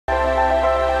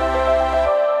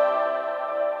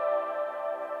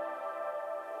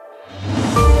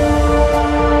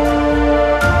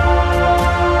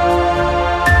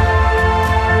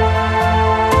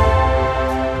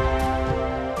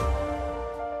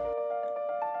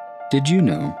Did you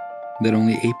know that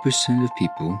only 8% of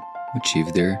people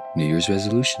achieve their New Year's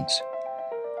resolutions?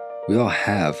 We all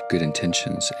have good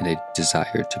intentions and a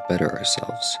desire to better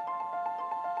ourselves.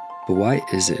 But why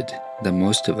is it that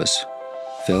most of us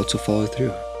fail to follow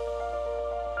through?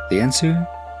 The answer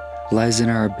lies in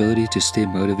our ability to stay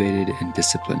motivated and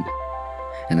disciplined.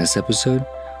 In this episode,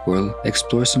 we'll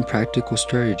explore some practical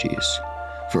strategies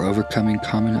for overcoming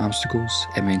common obstacles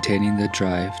and maintaining the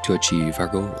drive to achieve our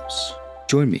goals.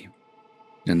 Join me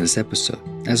in this episode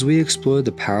as we explore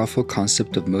the powerful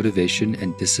concept of motivation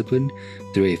and discipline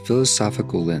through a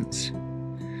philosophical lens.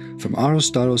 From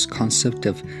Aristotle's concept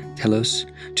of telos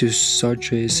to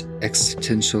Sartre's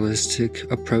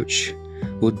existentialistic approach,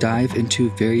 we'll dive into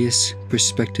various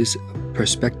perspectives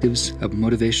of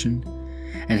motivation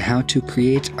and how to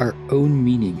create our own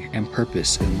meaning and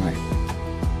purpose in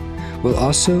life. We'll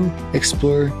also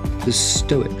explore the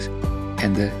Stoics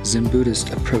and the Zen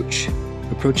Buddhist approaches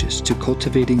to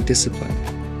cultivating discipline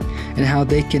and how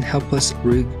they can help us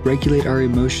regulate our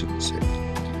emotions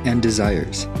and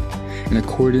desires in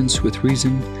accordance with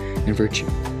reason and virtue.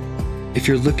 If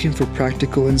you're looking for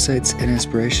practical insights and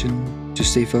inspiration to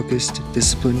stay focused,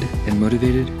 disciplined, and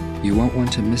motivated, you won't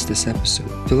want to miss this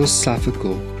episode.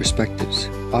 Philosophical perspectives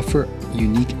offer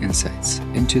unique insights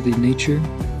into the nature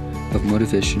of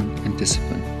motivation and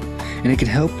discipline, and it can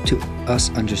help to us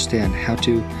understand how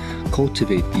to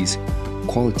cultivate these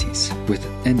qualities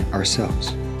within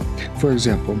ourselves. For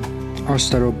example,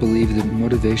 Aristotle believed that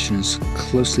motivation is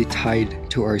closely tied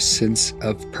to our sense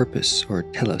of purpose or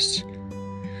telos,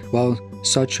 while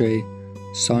Sartre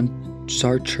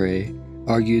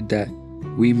argued that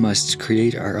we must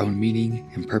create our own meaning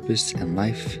and purpose in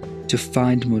life to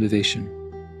find motivation.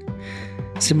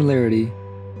 Similarly,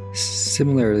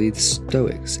 the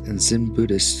Stoics and Zen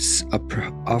Buddhists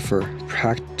offer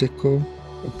practical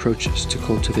approaches to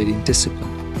cultivating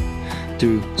discipline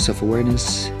through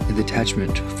self-awareness and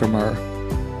detachment from our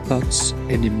thoughts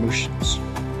and emotions.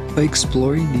 By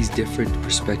exploring these different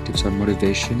perspectives on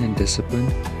motivation and discipline,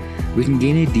 we can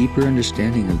gain a deeper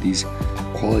understanding of these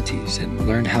qualities and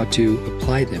learn how to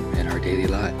apply them in our daily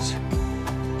lives.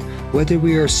 Whether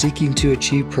we are seeking to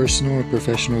achieve personal or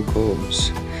professional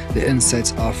goals, the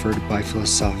insights offered by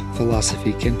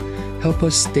philosophy can help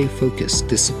us stay focused,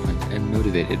 disciplined, and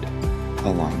motivated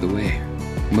along the way.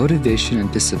 Motivation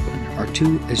and discipline are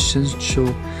two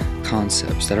essential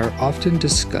concepts that are often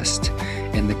discussed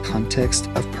in the context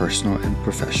of personal and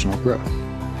professional growth.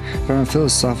 From a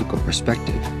philosophical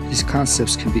perspective, these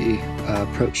concepts can be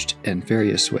approached in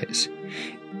various ways,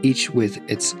 each with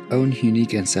its own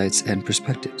unique insights and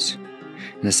perspectives.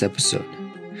 In this episode,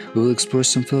 we will explore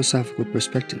some philosophical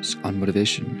perspectives on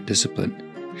motivation, discipline,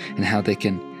 and how they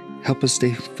can help us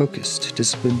stay focused,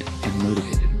 disciplined, and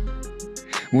motivated.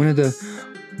 One of the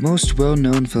most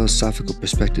well-known philosophical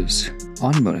perspectives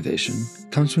on motivation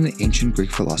comes from the ancient Greek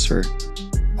philosopher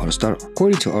Aristotle.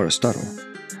 According to Aristotle,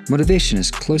 motivation is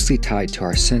closely tied to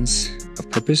our sense of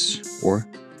purpose or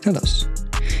telos.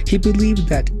 He believed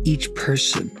that each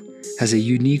person has a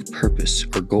unique purpose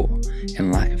or goal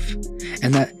in life,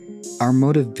 and that our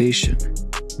motivation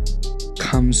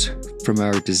comes from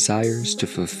our desires to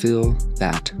fulfill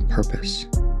that purpose.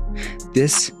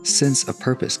 This sense of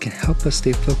purpose can help us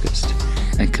stay focused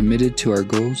and committed to our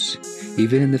goals,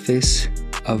 even in the face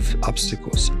of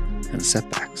obstacles and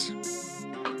setbacks.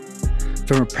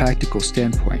 From a practical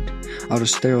standpoint,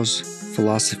 Aristotle's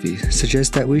philosophy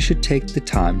suggests that we should take the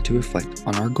time to reflect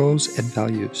on our goals and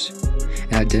values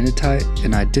and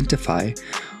identify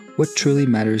what truly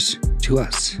matters to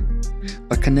us.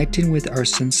 By connecting with our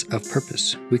sense of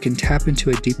purpose, we can tap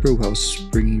into a deeper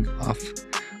wellspring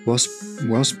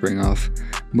of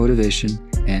motivation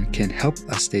and can help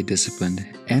us stay disciplined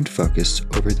and focused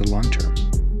over the long term.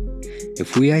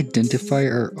 If we identify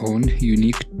our own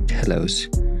unique telos,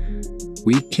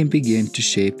 we can begin to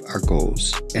shape our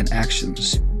goals and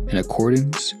actions in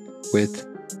accordance with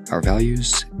our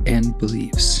values and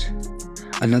beliefs.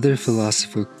 Another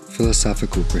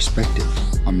philosophical perspective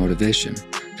on motivation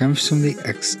comes from the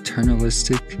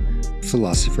externalistic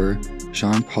philosopher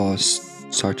Jean-Paul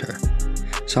Sartre.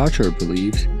 Sartre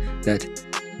believed that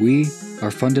we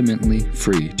are fundamentally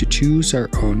free to choose our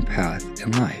own path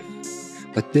in life,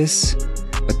 but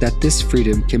that this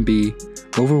freedom can be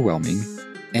overwhelming,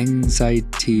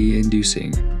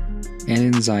 anxiety-inducing.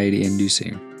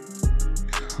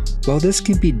 While this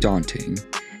can be daunting,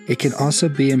 it can also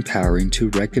be empowering to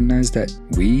recognize that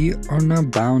we are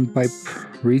not bound by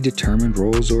predetermined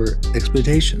roles or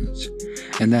expectations,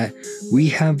 and that we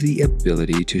have the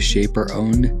ability to shape our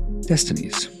own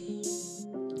destinies.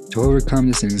 To overcome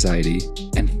this anxiety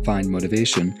and find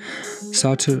motivation,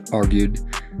 Sartre argued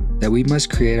that we must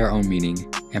create our own meaning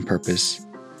and purpose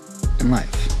in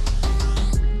life.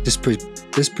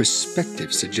 This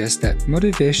perspective suggests that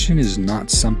motivation is not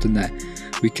something that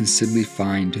we can simply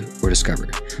find or discover,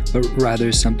 but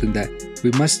rather something that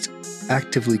we must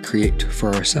actively create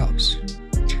for ourselves.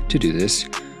 To do this,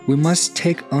 we must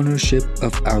take ownership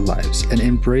of our lives and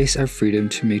embrace our freedom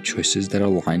to make choices that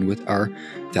align with our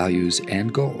values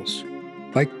and goals.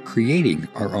 By creating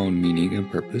our own meaning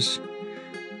and purpose,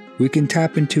 we can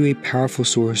tap into a powerful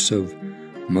source of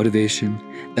motivation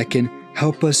that can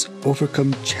help us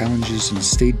overcome challenges and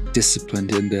stay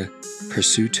disciplined in the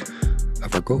pursuit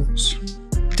of our goals.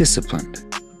 Disciplined,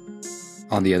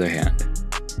 on the other hand,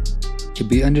 can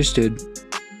be understood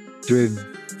through a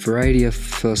variety of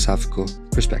philosophical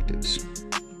perspectives.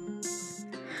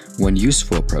 One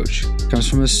useful approach comes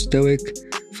from the Stoic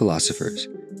philosophers,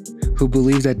 who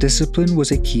believed that discipline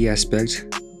was a key aspect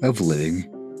of living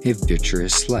a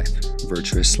virtuous life.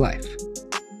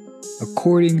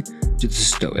 According to the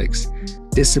Stoics,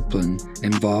 discipline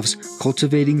involves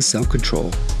cultivating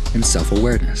self-control and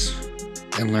self-awareness,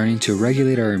 and learning to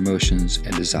regulate our emotions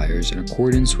and desires in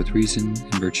accordance with reason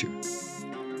and virtue.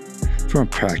 From a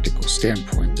practical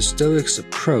standpoint, the Stoics'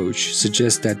 approach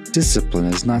suggests that discipline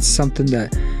is not something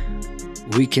that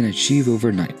we can achieve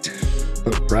overnight,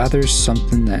 but rather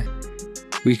something that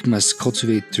we must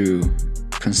cultivate through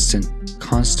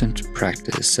constant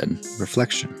practice and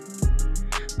reflection.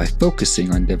 By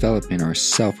focusing on developing our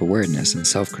self-awareness and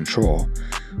self-control,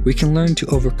 we can learn to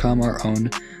overcome our own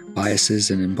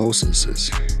biases and impulses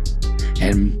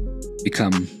and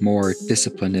become more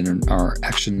disciplined in our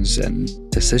actions and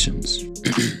decisions.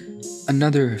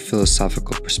 Another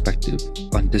philosophical perspective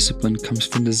on discipline comes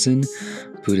from the Zen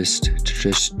Buddhist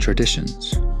tradition.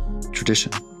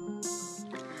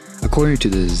 According to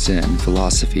the Zen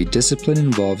philosophy, discipline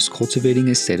involves cultivating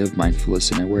a state of mindfulness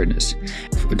and awareness,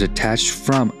 detached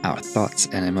from our thoughts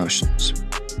and emotions.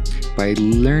 By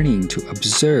learning to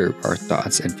observe our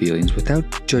thoughts and feelings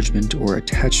without judgment or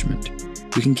attachment,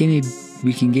 we can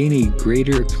gain a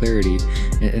greater clarity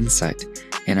and insight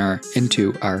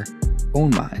into our own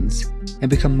minds and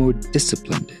become more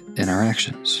disciplined in our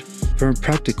actions. From a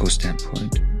practical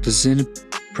standpoint, the Zen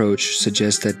approach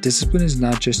suggests that discipline is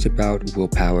not just about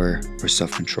willpower or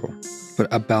self-control,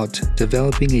 but about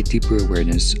developing a deeper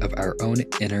awareness of our own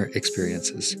inner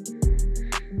experiences.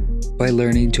 By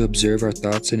learning to observe our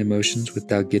thoughts and emotions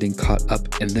without getting caught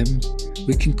up in them,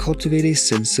 we can cultivate a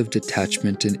sense of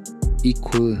detachment and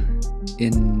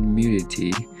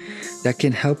equanimity that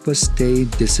can help us stay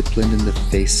disciplined in the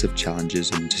face of challenges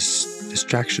and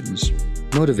distractions.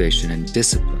 Motivation and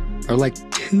discipline are like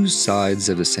two sides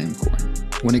of the same coin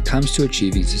when it comes to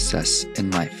achieving success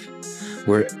in life,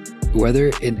 whether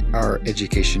in our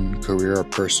education, career, or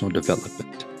personal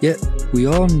development. Yet, we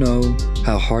all know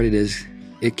how hard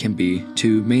it can be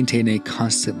to maintain a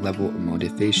constant level of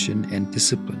motivation and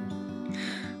discipline,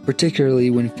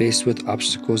 particularly when faced with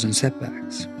obstacles and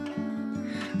setbacks.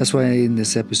 That's why in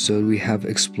this episode we have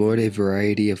explored a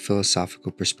variety of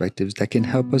philosophical perspectives that can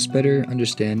help us better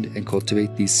understand and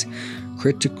cultivate these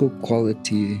critical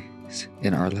qualities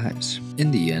in our lives.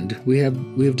 In the end, we have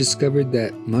discovered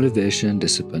that motivation and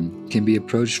discipline can be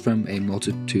approached from a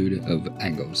multitude of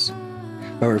angles.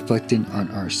 By reflecting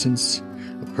on our sense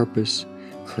of purpose,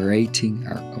 creating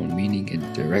our own meaning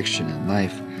and direction in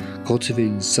life,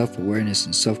 cultivating self-awareness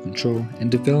and self-control, and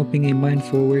developing a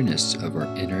mindful awareness of our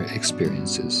inner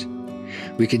experiences,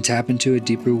 we can tap into a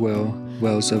deeper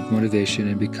wells of motivation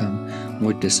and become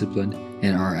more disciplined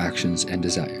in our actions and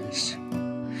desires.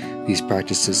 These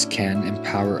practices can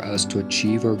empower us to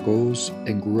achieve our goals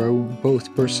and grow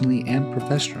both personally and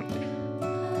professionally.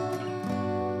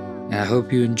 And I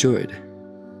hope you enjoyed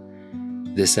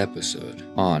this episode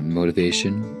on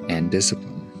motivation and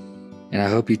discipline. And I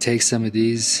hope you take some of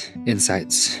these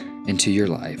insights into your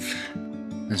life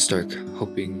and start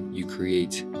hoping you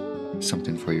create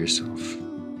something for yourself.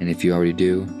 And if you already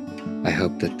do, I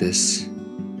hope that this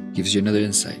gives you another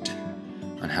insight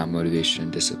on how motivation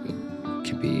and discipline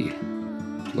can be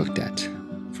looked at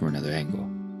from another angle.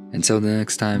 Until the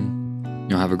next time,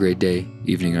 you'll have a great day,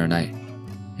 evening, or night,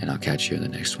 and I'll catch you in the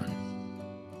next one.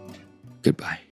 Goodbye.